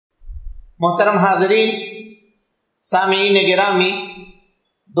محترم حاضرین، سامعین گرامی،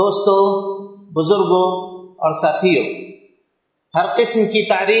 دوستوں، بزرگوں اور ساتھیوں، ہر قسم کی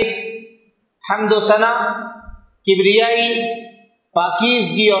تعریف، حمد و ثنا، کبریائی،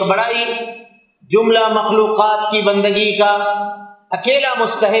 پاکیزگی اور بڑائی جملہ مخلوقات کی بندگی کا اکیلا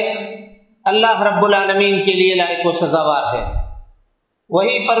مستحق اللہ رب العالمین کے لیے لائق و سزاوار ہے۔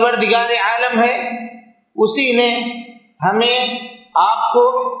 وہی پروردگار عالم ہے، اسی نے ہمیں، آپ کو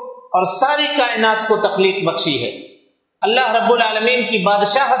اور ساری کائنات کو تخلیق بخشی ہے۔ اللہ رب العالمین کی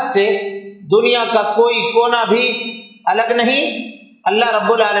بادشاہت سے دنیا کا کوئی کونا بھی الگ نہیں۔ اللہ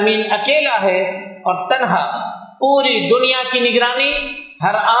رب العالمین اکیلا ہے اور تنہا پوری دنیا کی نگرانی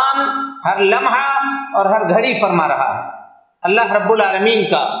ہر آن، ہر لمحہ اور ہر گھڑی فرما رہا ہے۔ اللہ رب العالمین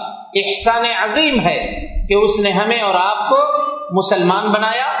کا احسان عظیم ہے کہ اس نے ہمیں اور آپ کو مسلمان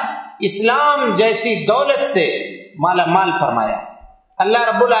بنایا، اسلام جیسی دولت سے مالا مال فرمایا۔ اللہ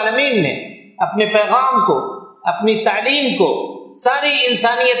رب العالمین نے اپنے پیغام کو، اپنی تعلیم کو ساری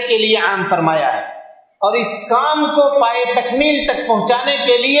انسانیت کے لیے عام فرمایا ہے، اور اس کام کو پائے تکمیل تک پہنچانے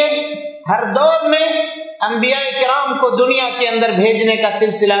کے لیے ہر دور میں انبیاء کرام کو دنیا کے اندر بھیجنے کا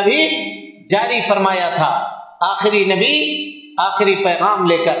سلسلہ بھی جاری فرمایا تھا۔ آخری نبی آخری پیغام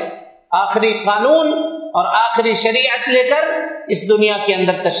لے کر، آخری قانون اور آخری شریعت لے کر اس دنیا کے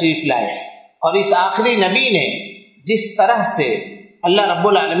اندر تشریف لائے، اور اس آخری نبی نے جس طرح سے اللہ رب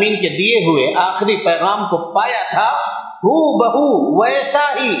العالمین کے دیے ہوئے آخری پیغام کو پایا تھا، ہو بہو ویسا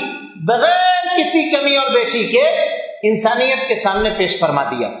ہی بغیر کسی کمی اور بیشی کے انسانیت کے سامنے پیش فرما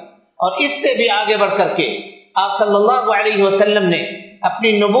دیا۔ اور اس سے بھی آگے بڑھ کر کے آپ صلی اللہ علیہ وسلم نے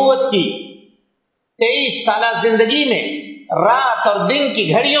اپنی نبوت کی 23 سالہ زندگی میں رات اور دن کی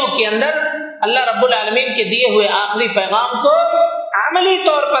گھڑیوں کے اندر اللہ رب العالمین کے دیے ہوئے آخری پیغام کو عملی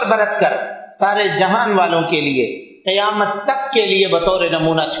طور پر برت کر سارے جہان والوں کے لیے قیامت تک کے لیے بطور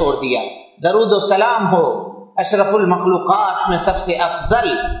نمونہ چھوڑ دیا۔ درود و سلام ہو اشرف المخلوقات میں سب سے افضل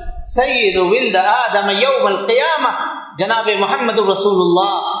سید ولد آدم یوم القیامہ جناب محمد رسول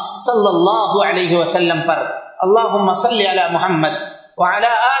اللہ صلی اللہ علیہ وسلم پر۔ اللہم صلی علی محمد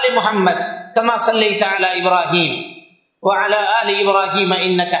وعلی آل محمد کما صلیت علی ابراہیم وعلی آل ابراہیم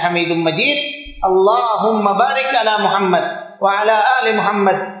انک حمید مجید۔ اللہم بارک علی محمد وعلی آل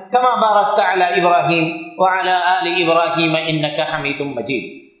محمد کما بارکت علی ابراہیم وعلی آل ابراہیم انک حمید مجید۔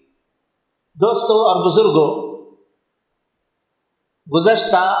 دوستو اور بزرگوں،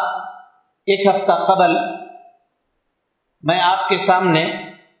 گزشتہ ایک ہفتہ قبل میں آپ کے سامنے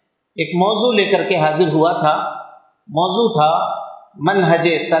ایک موضوع لے کر کے حاضر ہوا تھا۔ موضوع تھا منہج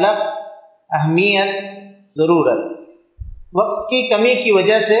سلف، اہمیت، ضرورت۔ وقت کی کمی کی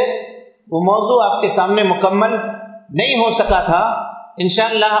وجہ سے وہ موضوع آپ کے سامنے مکمل نہیں ہو سکا تھا۔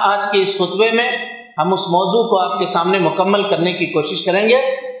 انشاءاللہ آج کے اس خطبے میں ہم اس موضوع کو آپ کے سامنے مکمل کرنے کی کوشش کریں گے،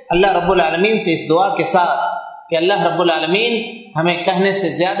 اللہ رب العالمین سے اس دعا کے ساتھ کہ اللہ رب العالمین ہمیں کہنے سے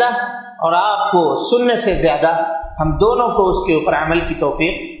زیادہ اور آپ کو سننے سے زیادہ ہم دونوں کو اس کے اوپر عمل کی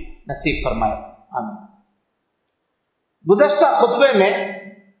توفیق نصیب فرمائے، آمین۔ گزشتہ خطبے میں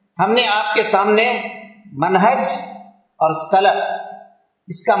ہم نے آپ کے سامنے منہج اور سلف،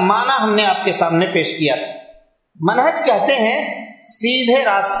 اس کا معنی ہم نے آپ کے سامنے پیش کیا تھا۔ منہج کہتے ہیں سیدھے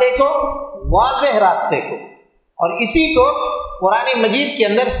راستے کو، واضح راستے کو، اور اسی کو قرآن مجید کے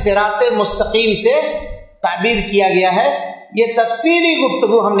اندر صراط مستقیم سے تعبیر کیا گیا ہے۔ یہ تفصیلی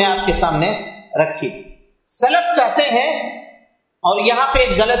گفتگو ہم نے آپ کے سامنے رکھی۔ سلف کہتے ہیں، اور یہاں پہ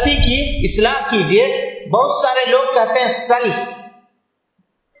ایک غلطی کی اصلاح کیجئے، بہت سارے لوگ کہتے ہیں سلف،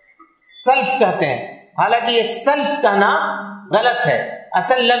 سلف کہتے ہیں، حالانکہ یہ سلف کہنا غلط ہے۔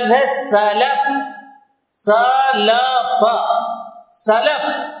 اصل لفظ ہے سلف، سلف، سلف،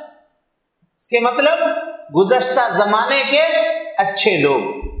 اس کے مطلب گزشتہ زمانے کے اچھے لوگ،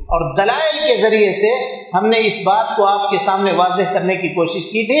 اور دلائل کے ذریعے سے ہم نے اس بات کو آپ کے سامنے واضح کرنے کی کوشش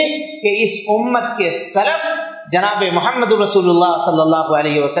کی تھی کہ اس امت کے سلف جناب محمد رسول اللہ صلی اللہ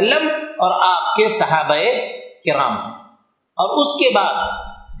علیہ وسلم اور آپ کے صحابہ کرام ہیں، اور اس کے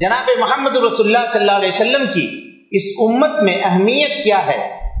بعد جناب محمد رسول اللہ صلی اللہ علیہ وسلم کی اس امت میں اہمیت کیا ہے،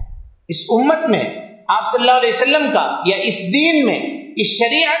 اس امت میں آپ صلی اللہ علیہ وسلم کا، یا اس دین میں، اس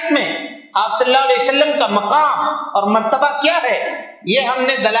شریعت میں آپ صلی اللہ علیہ وسلم کا مقام اور مرتبہ کیا ہے، یہ ہم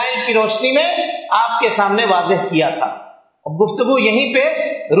نے دلائل کی روشنی میں آپ کے سامنے واضح کیا تھا۔ اب گفتگو یہیں پہ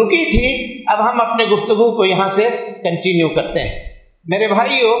رکی تھی، اب ہم اپنے گفتگو کو یہاں سے کنٹینیو کرتے ہیں۔ میرے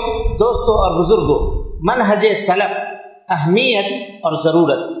بھائیوں، دوستوں اور بزرگوں، منہج سلف، اہمیت اور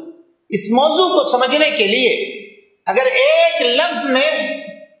ضرورت، اس موضوع کو سمجھنے کے لیے اگر ایک لفظ میں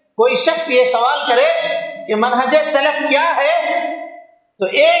کوئی شخص یہ سوال کرے کہ منہج سلف کیا ہے، تو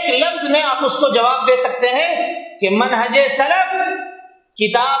ایک لفظ میں آپ اس کو جواب دے سکتے ہیں کہ منہج سلف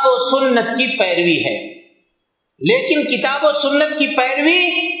کتاب و سنت کی پیروی ہے، لیکن کتاب و سنت کی پیروی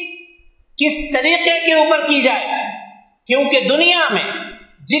کس طریقے کے اوپر کی جائے؟ کیونکہ دنیا میں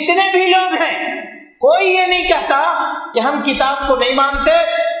جتنے بھی لوگ ہیں کوئی یہ نہیں کہتا کہ ہم کتاب کو نہیں مانتے،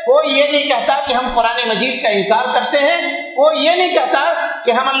 کوئی یہ نہیں کہتا کہ ہم قرآن مجید کا انکار کرتے ہیں، کوئی یہ نہیں کہتا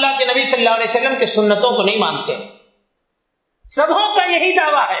کہ ہم اللہ کے نبی صلی اللہ علیہ وسلم کے سنتوں کو نہیں مانتے۔ سبوں کا یہی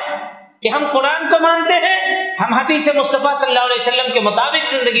دعویٰ ہے کہ ہم قرآن کو مانتے ہیں، ہم حدیث مصطفیٰ صلی اللہ علیہ وسلم کے مطابق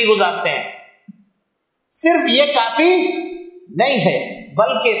زندگی گزارتے ہیں۔ صرف یہ کافی نہیں ہے،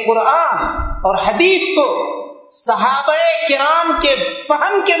 بلکہ قرآن اور حدیث کو صحابہ کرام کے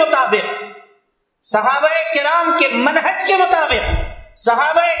فہم کے مطابق، صحابہ کرام کے منہج کے مطابق،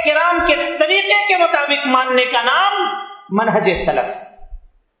 صحابہ کرام کے طریقے کے مطابق ماننے کا نام منہج سلف۔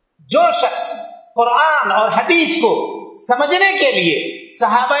 جو شخص قرآن اور حدیث کو سمجھنے کے لیے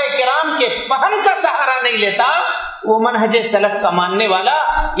صحابہ کرام کے فہم کا سہارا نہیں لیتا، وہ منہج سلف کا ماننے والا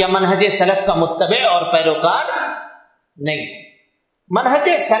یا منہج سلف کا متبع اور پیروکار نہیں۔ منہج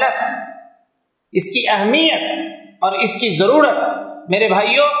سلف، اس کی اہمیت اور اس کی ضرورت میرے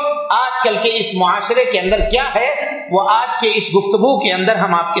بھائیوں آج کل کے اس معاشرے کے اندر کیا ہے، وہ آج کے اس گفتگو کے اندر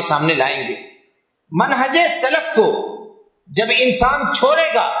ہم آپ کے سامنے لائیں گے۔ منہج سلف کو جب انسان چھوڑے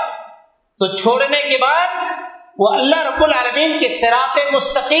گا تو چھوڑنے کے بعد وہ اللہ رب العالمین کے صراط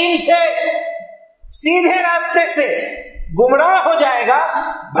مستقیم سے، سیدھے راستے سے گمراہ ہو جائے گا،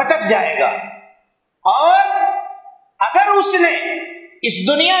 بھٹک جائے گا۔ اور اگر اس نے اس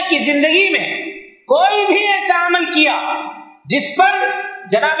دنیا کی زندگی میں کوئی بھی ایسا عمل کیا جس پر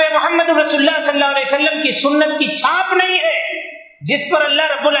جناب محمد رسول اللہ صلی اللہ علیہ وسلم کی سنت کی چھاپ نہیں ہے، جس پر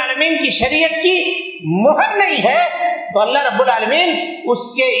اللہ رب العالمین کی شریعت کی مہر نہیں ہے، تو اللہ رب العالمین اس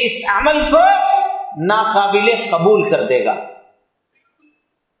کے اس عمل کو ناقابل قبول کر دے گا۔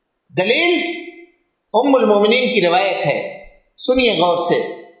 دلیل ام المومنین کی روایت ہے، سنیے غور سے۔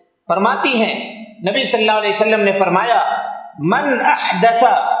 فرماتی ہیں نبی صلی اللہ علیہ وسلم نے فرمایا، من احدث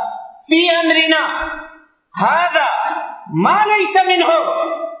فی امرنا ھذا ما لیس منہ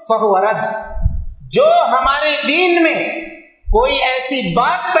فہو رد۔ جو ہمارے دین میں کوئی ایسی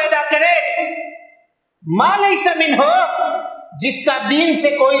بات پیدا کرے ما لیس منہ، جس کا دین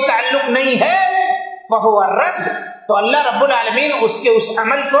سے کوئی تعلق نہیں ہے، فہو رد، تو اللہ رب العالمین اس کے اس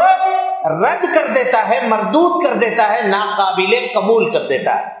عمل کو رد کر دیتا ہے، مردود کر دیتا ہے، ناقابل قبول کر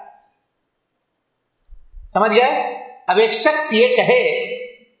دیتا ہے۔ سمجھ گئے؟ اب ایک شخص یہ کہے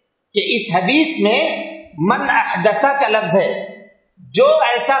کہ اس حدیث میں من احدث کا لفظ ہے، جو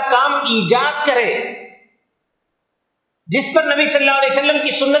ایسا کام ایجاد کرے جس پر نبی صلی اللہ علیہ وسلم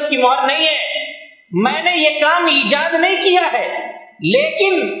کی سنت کی مہر نہیں ہے، میں نے یہ کام ایجاد نہیں کیا ہے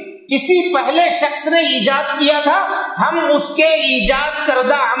لیکن کسی پہلے شخص نے ایجاد کیا تھا، ہم اس کے ایجاد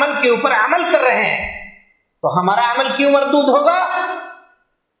کردہ عمل کے اوپر عمل کر رہے ہیں، تو ہمارا عمل کیوں مردود ہوگا؟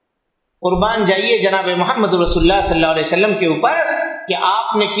 قربان جائیے جناب محمد رسول اللہ صلی اللہ علیہ وسلم کے اوپر کہ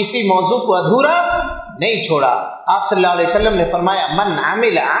آپ نے کسی موضوع کو ادھورا نہیں چھوڑا۔ آپ صلی اللہ علیہ وسلم نے فرمایا، من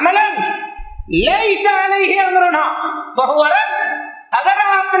عمل عملا لیس علیہ امرنا فہو رد۔ اگر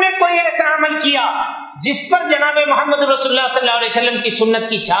آپ نے کوئی ایسا عمل کیا جس پر جناب محمد رسول اللہ صلی اللہ علیہ وسلم کی سنت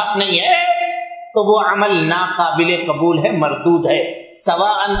کی چھاپ نہیں ہے، تو وہ عمل ناقابل قبول ہے، مردود ہے،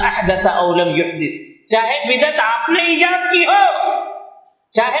 سواء احدث او لم یحدث۔ چاہے بدعت آپ نے ایجاد کی ہو،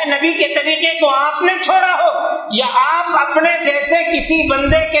 چاہے نبی کے طریقے کو آپ نے چھوڑا ہو، یا آپ اپنے جیسے کسی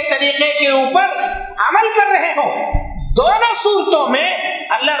بندے کے طریقے کے اوپر عمل کر رہے ہو، دونوں صورتوں میں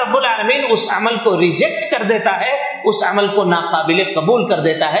اللہ رب العالمین اس عمل کو ریجیکٹ کر دیتا ہے، اس عمل کو ناقابل قبول کر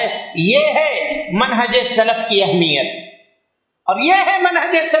دیتا ہے۔ یہ ہے منہج سلف کی اہمیت، اور یہ ہے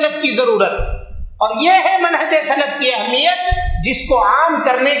منہج سلف کی ضرورت، اور یہ ہے منہج سلف کی اہمیت جس کو عام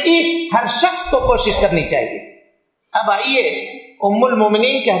کرنے کی ہر شخص کو کوشش کرنی چاہیے۔ اب آئیے، ام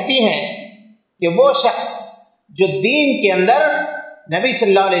المومنین کہتی ہیں کہ وہ شخص جو دین کے اندر نبی صلی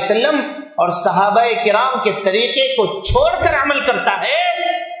اللہ علیہ وسلم اور صحابہ کرام کے طریقے کو چھوڑ کر عمل کرتا ہے،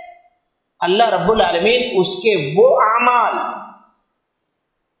 اللہ رب العالمین اس کے وہ اعمال،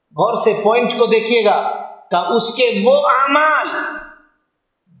 غور سے پوائنٹ کو دیکھیے گا، کہ اس کے وہ اعمال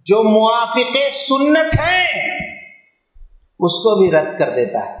جو موافق سنت ہیں اس کو بھی رد کر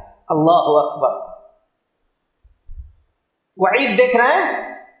دیتا ہے۔ اللہ اکبر! وعید دیکھ رہے ہیں؟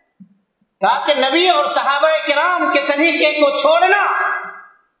 کہا کہ نبی اور صحابہ کرام کے طریقے کو چھوڑنا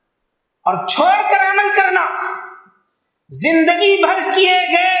اور چھوڑ کر عمل کرنا، زندگی بھر کیے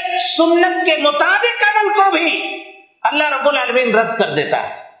گئے سنت کے مطابق عمل کو بھی اللہ رب العالمین رد کر دیتا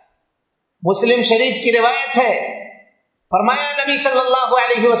ہے۔ مسلم شریف کی روایت ہے، فرمایا نبی صلی اللہ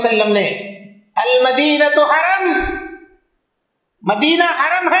علیہ وسلم نے، المدینۃ حرم، مدینہ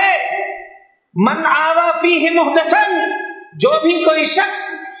حرم ہے، من آوی فیہ محدثا، جو بھی کوئی شخص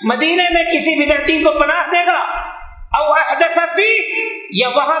مدینے میں کسی بدعتی کو پناہ دے گا او احدث فیہ یا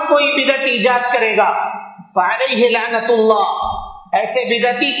وہاں کوئی بدعت ایجاد کرے گا فعلیہ لعنت اللہ، ایسے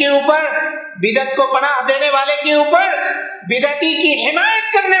بدعتی کے اوپر، بدعت کو پناہ دینے والے کے اوپر، بدعتی کی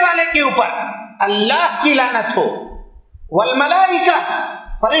حمایت کرنے والے کے اوپر اللہ کی لعنت ہو، والملائکہ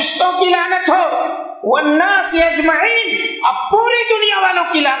فرشتوں کی لعنت ہو، والناس اجمعین اب پوری دنیا والوں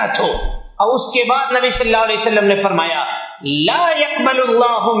کی لعنت ہو۔ اور اس کے بعد نبی صلی اللہ علیہ وسلم نے فرمایا لا يقبل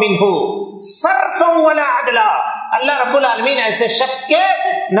اللہ منہ صرفا ولا عدلا، اللہ رب العالمین ایسے شخص کے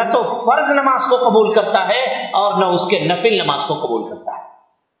نہ تو فرض نماز کو قبول کرتا ہے اور نہ اس کے نفل نماز کو قبول کرتا ہے۔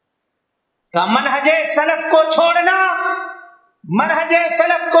 کہ منہج سلف کو چھوڑنا، منہج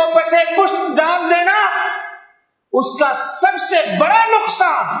سلف کو پسے پشت ڈال دینا، اس کا سب سے بڑا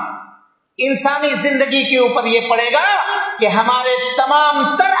نقصان انسانی زندگی کے اوپر یہ پڑے گا کہ ہمارے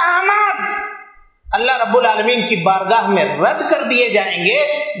تمام تر اعمال اللہ رب العالمین کی بارگاہ میں رد کر دیے جائیں گے،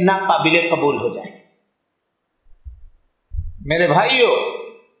 ناقابل قبول ہو جائیں گے۔ میرے بھائیو،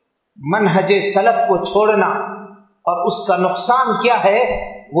 منہج سلف کو چھوڑنا اور اس کا نقصان کیا ہے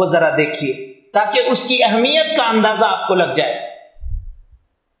وہ ذرا دیکھیے، تاکہ اس کی اہمیت کا اندازہ آپ کو لگ جائے۔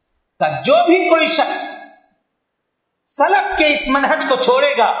 کہ جو بھی کوئی شخص سلف کے اس منہج کو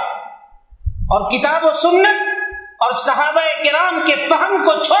چھوڑے گا اور کتاب و سنت اور صحابہ کرام کے فہم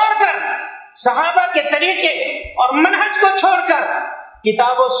کو چھوڑ کر، صحابہ کے طریقے اور منہج کو چھوڑ کر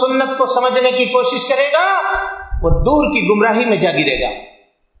کتاب و سنت کو سمجھنے کی کوشش کرے گا، وہ دور کی گمراہی میں جا گرے گا۔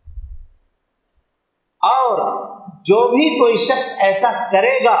 اور جو بھی کوئی شخص ایسا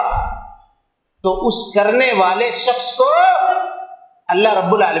کرے گا تو اس کرنے والے شخص کو اللہ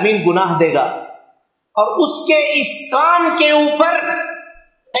رب العالمین گناہ دے گا، اور اس کے اس کام کے اوپر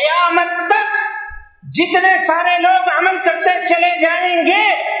قیامت تک جتنے سارے لوگ عمل کرتے چلے جائیں گے،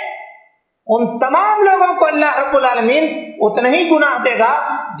 ان تمام لوگوں کو اللہ رب العالمین اتنا ہی گناہ دے گا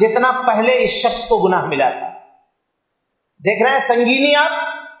جتنا پہلے اس شخص کو گناہ ملا تھا۔ دیکھ رہے ہیں سنگینی آپ؟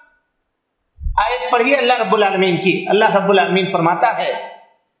 آیت پڑھیے اللہ رب العالمین کی۔ اللہ رب العالمین فرماتا ہے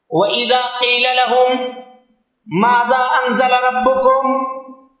وَإِذَا قِيلَ لَهُمْ مَاذَا أَنزَلَ رَبُّكُمْ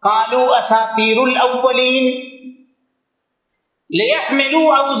قَالُوا أَسَاطِيرُ الْأَوَّلِينَ لِيَحْمِلُوا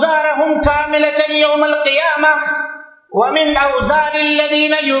أَوْزَارَهُمْ كَامِلَةً يَوْمَ الْقِيَامَةِ وَمِنْ أَوْزَارِ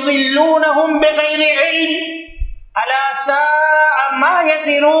الَّذِينَ يُضِلُّونَهُمْ بِغَيْرِ عِلْمٍ أَلَا سَاءَ مَا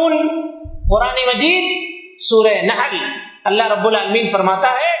يَزِرُونَ۔ قرآن مجید سورہ نحل، اللہ رب العالمین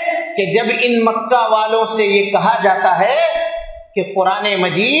فرماتا ہے کہ جب ان مکہ والوں سے یہ کہا جاتا ہے کہ قرآن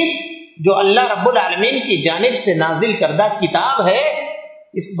مجید جو اللہ رب العالمین کی جانب سے نازل کردہ کتاب ہے،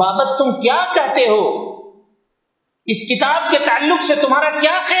 اس بابت تم کیا کہتے ہو؟ اس کتاب کے تعلق سے تمہارا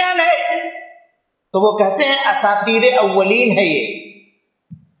کیا خیال ہے؟ تو وہ کہتے ہیں اساطیر اولین ہے، یہ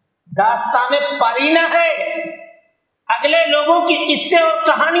داستان پارینہ ہے، اگلے لوگوں کی قصے اور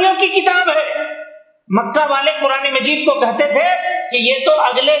کہانیوں کی کتاب ہے۔ مکہ والے قرآن مجید کو کہتے تھے کہ یہ تو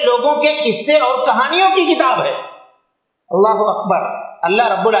اگلے لوگوں کے قصے اور کہانیوں کی کتاب ہے۔ اللہ اکبر۔ اللہ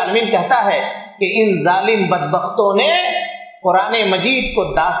رب العالمین کہتا ہے کہ ان ظالم بدبختوں نے قرآن مجید کو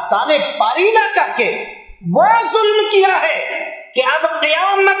داستان پارینہ کہہ کے وہ ظلم کیا ہے کہ اب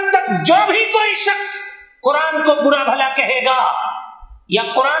قیامت تک جو بھی کوئی شخص قرآن کو برا بھلا کہے گا یا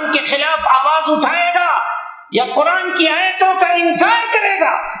قرآن کے خلاف آواز اٹھائے گا یا قرآن کی آیتوں کا انکار کرے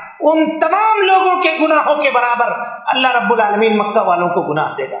گا، ان تمام لوگوں کے گناہوں کے برابر اللہ رب العالمین مکہ والوں کو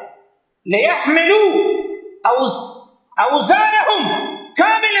گناہ دے گا۔ لِيَحْمِلُوا أَوْزَارَهُمْ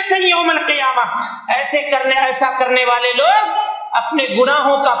كَامِلَةً يَوْمَ الْقِيَامَةِ، ایسا کرنے والے لوگ اپنے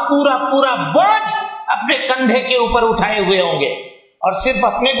گناہوں کا پورا پورا بوجھ اپنے کندھے کے اوپر اٹھائے ہوئے ہوں گے، اور صرف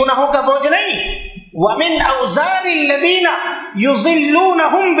اپنے گناہوں کا بوجھ نہیں، وَمِنْ أَوْزَارِ الَّذِينَ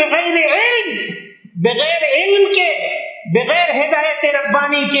يُضِلُّونَهُمْ بِغَيْرِ عِلْمٍ، بغیر علم کے، بغیر ہدایت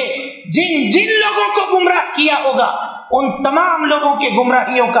ربانی کے جن لوگوں کو گمراہ کیا ہوگا، ان تمام لوگوں کے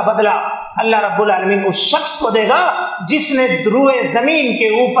گمراہیوں کا بدلہ اللہ رب العالمین اس شخص کو دے گا جس نے روئے زمین کے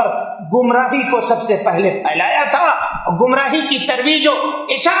اوپر گمراہی کو سب سے پہلے پھیلایا تھا، گمراہی کی ترویج و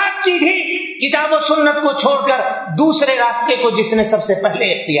اشاعت کی تھی، کتاب و سنت کو چھوڑ کر دوسرے راستے کو جس نے سب سے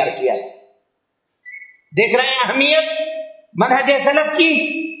پہلے اختیار کیا تھا۔ دیکھ رہے ہیں اہمیت منہج سلف کی۔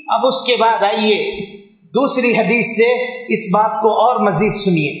 اب اس کے بعد آئیے دوسری حدیث سے اس بات کو اور مزید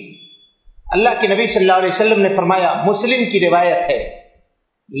سنیے۔ اللہ کے نبی صلی اللہ علیہ وسلم نے فرمایا، مسلم کی روایت ہے،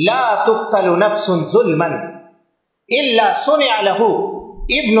 لا تقتل نفس ظلما الا صنع له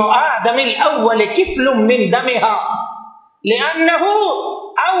ابن آدم الاول کفل من دمها لانه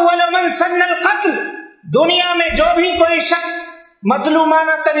اول من سن القتل۔ دنیا میں جو بھی کوئی شخص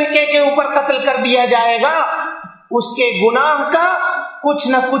مظلومانہ طریقے کے اوپر قتل کر دیا جائے گا، اس کے گناہ کا کچھ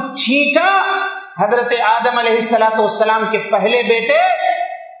نہ کچھ چھینٹا حضرت آدم علیہ السلام کے پہلے بیٹے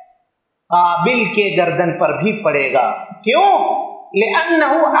قابل کے گردن پر بھی پڑے گا. کیوں؟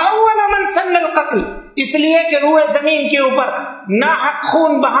 لأنه اول من سن القتل، اس لیے کہ روئے زمین کے اوپر ناحق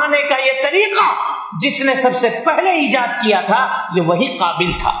خون بہانے کا یہ طریقہ جس نے سب سے پہلے ایجاد کیا تھا یہ وہی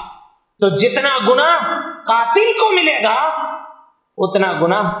قابل تھا. تو جتنا گناہ قاتل کو ملے گا اتنا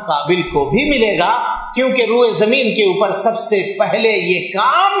گناہ قابل کو بھی ملے گا، کیونکہ روئے زمین کے اوپر سب سے پہلے یہ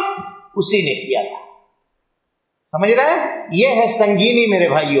کام اسی نے کیا تھا. سمجھ رہے ہیں؟ یہ ہے سنگینی میرے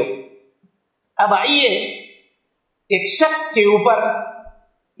بھائیوں. اب آئیے ایک شخص کے اوپر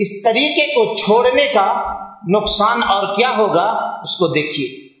اس طریقے کو چھوڑنے کا نقصان اور کیا ہوگا اس کو دیکھیے.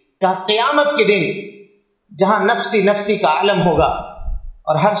 کہ قیامت کے دن جہاں نفسی نفسی کا عالم ہوگا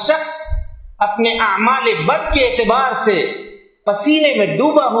اور ہر شخص اپنے اعمال بد کے اعتبار سے پسینے میں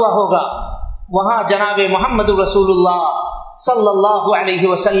ڈوبا ہوا ہوگا، وہاں جناب محمد رسول اللہ صلی اللہ علیہ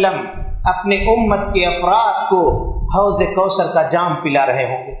وسلم اپنے امت کے افراد کو حوض کوثر کا جام پلا رہے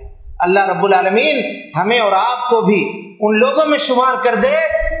ہوں گے. اللہ رب العالمین ہمیں اور آپ کو بھی ان لوگوں میں شمار کر دے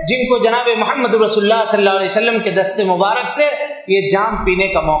جن کو جناب محمد رسول اللہ صلی اللہ علیہ وسلم کے دست مبارک سے یہ جام پینے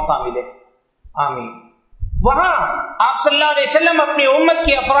کا موقع ملے. آمین. وہاں آپ صلی اللہ علیہ وسلم اپنی امت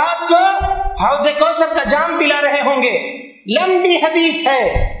کے افراد کو حوض کوثر کا جام پلا رہے ہوں گے. لمبی حدیث ہے،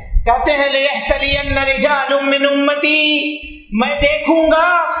 کہتے ہیں لِيَحْتَلِيَنَّ رِجَالٌ مِّنْ أُمَّتِي، میں دیکھوں گا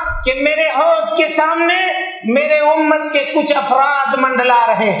کہ میرے حوض کے سامنے میرے امت کے کچھ افراد منڈلا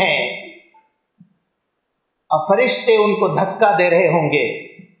رہے ہیں اور فرشتے ان کو دھکا دے رہے ہوں گے،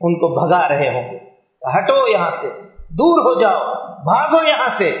 ان کو بھگا رہے ہوں گے، ہٹو یہاں سے، دور ہو جاؤ، بھاگو یہاں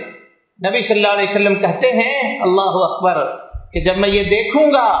سے. نبی صلی اللہ علیہ وسلم کہتے ہیں اللہ اکبر کہ جب میں یہ دیکھوں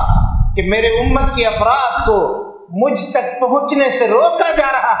گا کہ میرے امت کے افراد کو مجھ تک پہنچنے سے روکا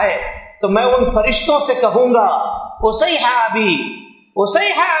جا رہا ہے تو میں ان فرشتوں سے کہوں گا اصیحابی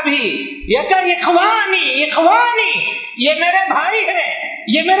اصیحابی یکا اخوانی اخوانی، یہ میرے بھائی ہیں،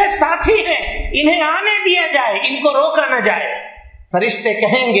 یہ میرے ساتھی ہیں، انہیں آنے دیا جائے، ان کو روکا نہ جائے. فرشتے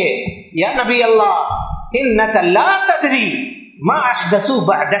کہیں گے یا نبی اللہ انک لا تدری ما احدثوا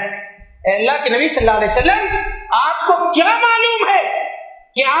بعدک، اے اللہ کے نبی صلی اللہ علیہ وسلم آپ کو کیا معلوم ہے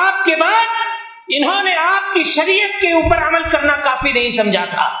کہ آپ کے بعد انہوں نے آپ کی شریعت کے اوپر عمل کرنا کافی نہیں سمجھا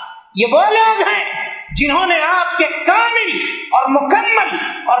تھا. یہ وہ لوگ ہیں جنہوں نے آپ کے کامل اور مکمل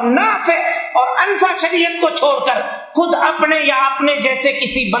اور نافع اور انفع شریعت کو چھوڑ کر خود اپنے یا اپنے جیسے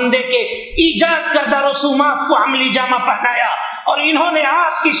کسی بندے کے ایجاد کردہ رسومات کو عملی جامہ پہنایا اور انہوں نے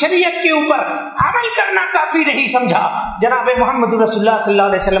آپ کی شریعت کے اوپر عمل کرنا کافی نہیں سمجھا. جناب محمد رسول اللہ صلی اللہ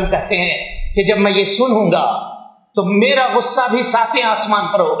علیہ وسلم کہتے ہیں کہ جب میں یہ سنوں گا تو میرا غصہ بھی ساتویں آسمان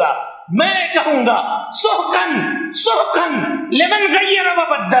پر ہوگا. میں کہوں گا سحقن سحقن لمن غیر و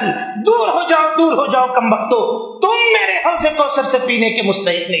بدل، دور ہو جاؤ کمبختو، تم میرے حوض کوثر سے پینے کے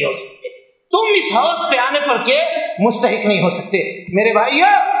مستحق نہیں ہو سکتے، تم اس حوض پہ آنے پر کے مستحق نہیں ہو سکتے. میرے بھائیو،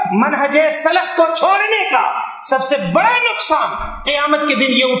 منہج سلف کو چھوڑنے کا سب سے بڑا نقصان قیامت کے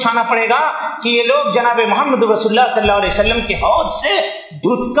دن یہ اٹھانا پڑے گا کہ یہ لوگ جناب محمد رسول اللہ صلی اللہ علیہ وسلم کے حوض سے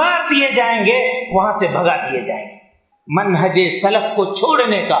دھتکار دیے جائیں گے، وہاں سے بھگا دیے جائیں گے. منہج سلف کو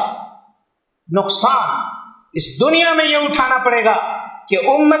چھوڑنے کا نقصان اس دنیا میں یہ اٹھانا پڑے گا کہ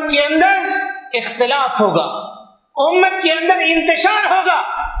امت کے اندر اختلاف ہوگا، امت کے اندر انتشار ہوگا.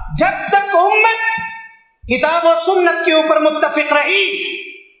 جب تک امت کتاب و سنت کے اوپر متفق رہی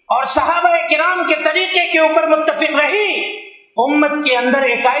اور صحابہ کرام کے طریقے کے اوپر متفق رہی، امت کے اندر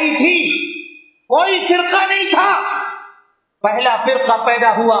اکائی تھی، کوئی فرقہ نہیں تھا. پہلا فرقہ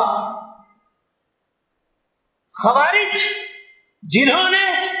پیدا ہوا خوارج، جنہوں نے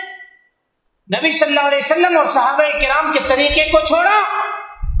نبی صلی اللہ علیہ وسلم اور صحابہ کرام کے طریقے کو چھوڑا.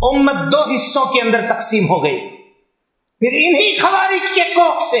 امت دو حصوں کے اندر تقسیم ہو گئی. پھر انہی خوارج کے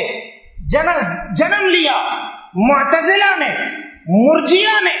کوکھ سے جنم لیا معتزلہ نے،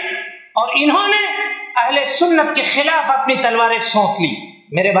 مرجیہ نے، اور انہوں نے اہل سنت کے خلاف اپنی تلواریں سونت لی.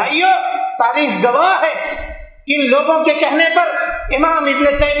 میرے بھائیو، تاریخ گواہ ہے کن لوگوں کے کہنے پر امام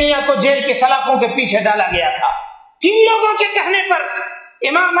ابن تیمیہ کو جیل کے سلاخوں کے پیچھے ڈالا گیا تھا، کن لوگوں کے کہنے پر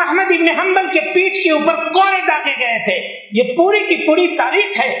امام احمد ابن حنبل کے پیٹھ کے اوپر کوڑے داغے گئے تھے. یہ پوری کی پوری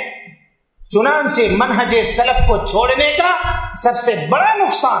تاریخ ہے. چنانچہ منہج سلف کو چھوڑنے کا سب سے بڑا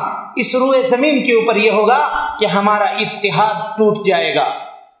نقصان اس روئے زمین کے اوپر یہ ہوگا کہ ہمارا اتحاد ٹوٹ جائے گا،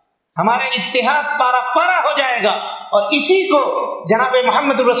 ہمارا اتحاد پارا پارا ہو جائے گا. اور اسی کو جناب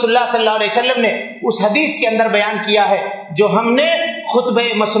محمد رسول اللہ صلی اللہ علیہ وسلم نے اس حدیث کے اندر بیان کیا ہے جو ہم نے خطبہ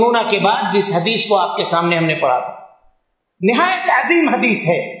مسنونہ کے بعد جس حدیث کو آپ کے سامنے ہم نے پڑھا تھا. نہایت عظیم حدیث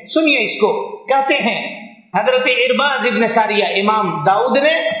ہے، سنیے اس کو. کہتے ہیں حضرت ارباز ابن ساریہ، امام داؤد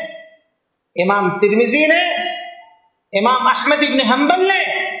نے، امام ترمذی نے، امام احمد ابن حنبل نے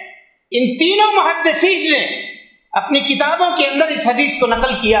ان تینوں محدثین نے اپنی کتابوں کے اندر اس حدیث کو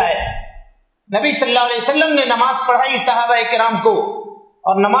نقل کیا ہے۔ نبی صلی اللہ علیہ وسلم نے نماز پڑھائی صحابہ کرام کو،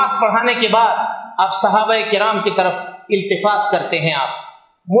 اور نماز پڑھانے کے بعد آپ صحابہ کرام کی طرف التفات کرتے ہیں، آپ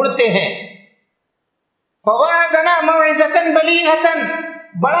مڑتے ہیں۔ فوعدنا موعظۃ بلیغۃ،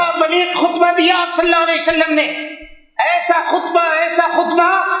 بڑا بلیغ خطبہ دیا آپ صلی اللہ علیہ وسلم نے، ایسا خطبہ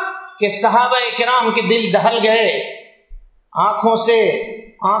کہ صحابہ کرام کے دل دہل گئے، آنکھوں سے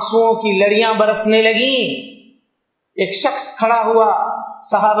آنسوؤں کی لڑیاں برسنے لگیں۔ ایک شخص کھڑا ہوا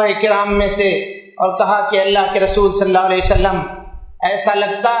صحابہ کرام میں سے اور کہا کہ اللہ کے رسول صلی اللہ علیہ وسلم، ایسا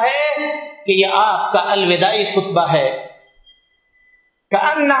لگتا ہے کہ یہ آپ کا الوداعی خطبہ ہے،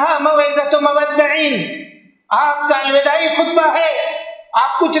 کأنہا موعظۃ مودع، آپ کا الوداعی خطبہ ہے،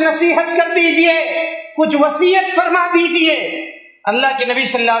 آپ کچھ نصیحت کر دیجئے، کچھ وصیت فرما دیجئے۔ اللہ کے نبی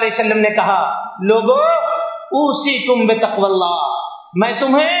صلی اللہ علیہ وسلم نے کہا، لوگو اوصیکم بتقوی اللہ، میں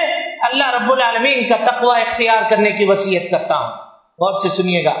تمہیں اللہ رب العالمین کا تقوی اختیار کرنے کی وصیت کرتا ہوں۔ غور سے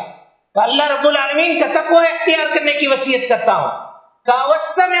سنیے گا کہ اللہ رب العالمین کا تقوی اختیار کرنے کی وصیت کرتا ہوں۔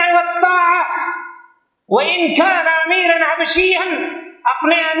 والسمع والطاعہ وإن كان أميرا حبشيا،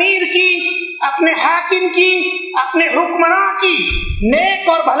 اپنے امیر کی، اپنے حاکم کی، اپنے حکمراں کی نیک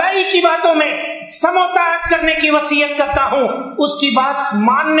اور بھلائی کی باتوں میں سمع و طاعت کرنے کی وصیت کرتا ہوں، اس کی بات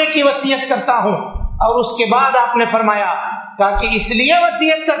ماننے کی وصیت کرتا ہوں۔ اور اس کے بعد آپ نے فرمایا، کہا کہ اس لیے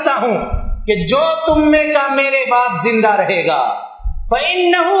وصیت کرتا ہوں کہ جو تم میں کا میرے بعد زندہ رہے گا،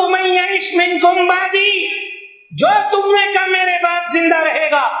 فَإِنَّهُ مَن يَعِشْ مِنكُم بَعْدِي، جو تم میں کا میرے بعد زندہ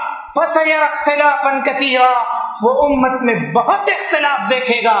رہے گا، فَسَيَرَى اخْتِلَافًا كَثِيرًا، وہ امت میں بہت اختلاف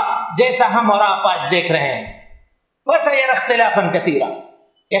دیکھے گا جیسا ہم اور آپ آج دیکھ رہے ہیں۔ فَسَيَرَى اخْتِلَافًا كَثِيرًا،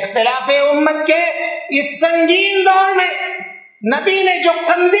 اختلاف امت کے اس سنگین دور میں نبی نے جو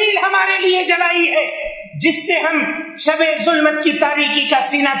قندیل ہمارے لیے جلائی ہے، جس سے ہم شب ظلمت کی تاریکی کا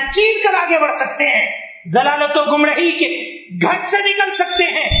سینہ چیر کر آگے بڑھ سکتے ہیں، ضلالت و گمراہی کے گھٹ سے نکل سکتے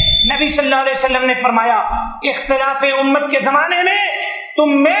ہیں، نبی صلی اللہ علیہ وسلم نے فرمایا، اختلاف امت کے زمانے میں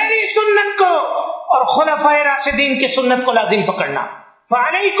تم میری سنت کو اور خلفائے راشدین کی سنت کو لازم پکڑنا۔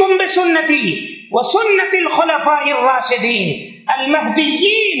 فعلیکم بسنتی وسنت الخلفاء الراشدین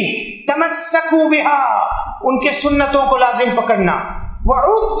المہدیین، تمسکوا بها، ان کے سنتوں کو لازم پکڑنا۔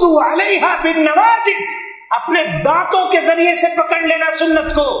 وعضوا علیہا بالنواجذ، اپنے دانتوں کے ذریعے سے پکڑ لینا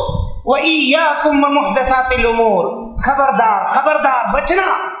سنت کو۔ وإیاکم ومحدثات الامور، خبردار بچنا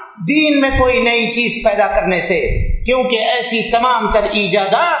دین میں کوئی نئی چیز پیدا کرنے سے، کیونکہ ایسی تمام تر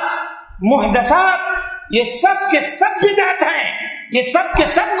ایجادات، محدثات، یہ سب کے سب بدعت ہیں، یہ سب کے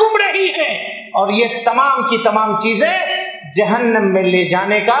سب گمراہی ہیں، اور یہ تمام کی تمام چیزیں جہنم میں لے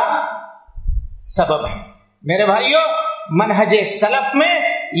جانے کا سبب ہیں۔ میرے بھائیوں، منہج سلف میں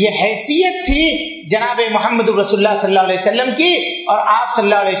یہ حیثیت تھی جناب محمد رسول اللہ صلی اللہ علیہ وسلم کی اور آپ صلی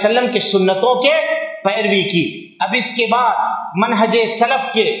اللہ علیہ وسلم کی سنتوں کے پیروی کی۔ اب اس کے بعد منہج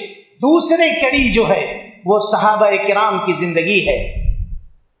سلف کے دوسری کڑی جو ہے وہ صحابہ کرام کی زندگی ہے،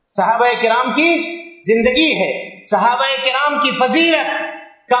 صحابہ کرام کی زندگی ہے، صحابہ کرام کی فضیلت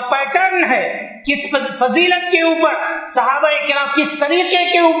کا پیٹرن ہے، کس فضیلت کے اوپر صحابہ کرام، کس طریقے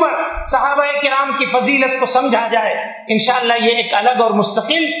کے اوپر صحابہ کرام کی فضیلت کو سمجھا جائے، انشاءاللہ یہ ایک الگ اور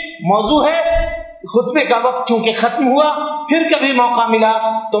مستقل موضوع ہے۔ خطبے کا وقت چونکہ ختم ہوا، پھر کبھی موقع ملا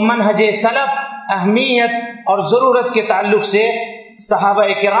تو منہج سلف، اہمیت اور ضرورت کے تعلق سے صحابہ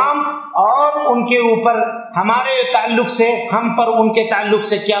کرام اور ان کے اوپر ہمارے تعلق سے، ہم پر ان کے تعلق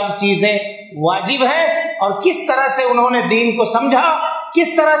سے کیا چیزیں واجب ہیں اور کس طرح سے انہوں نے دین کو سمجھا،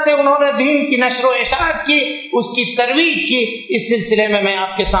 کس طرح سے انہوں نے دین کی نشر و اشاعت کی، اس کی ترویج کی، اس سلسلے میں میں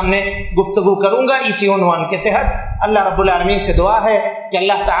آپ کے سامنے گفتگو کروں گا اسی عنوان کے تحت۔ اللہ رب العالمین سے دعا ہے کہ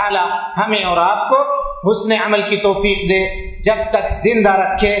اللہ تعالی ہمیں اور آپ کو حسن عمل کی توفیق دے، جب تک زندہ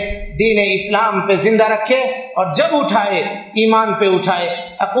رکھے، دین اسلام پہ زندہ رکھے، اور جب اٹھائے ایمان پہ اٹھائے۔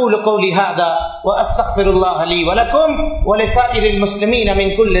 اقول قولی ھذا واستغفر اللہ لی ولکم ولسائر المسلمین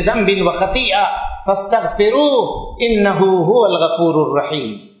من کل ذنب وخطیئہ فاستغفروہ انہ هو الغفور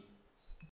الرحیم۔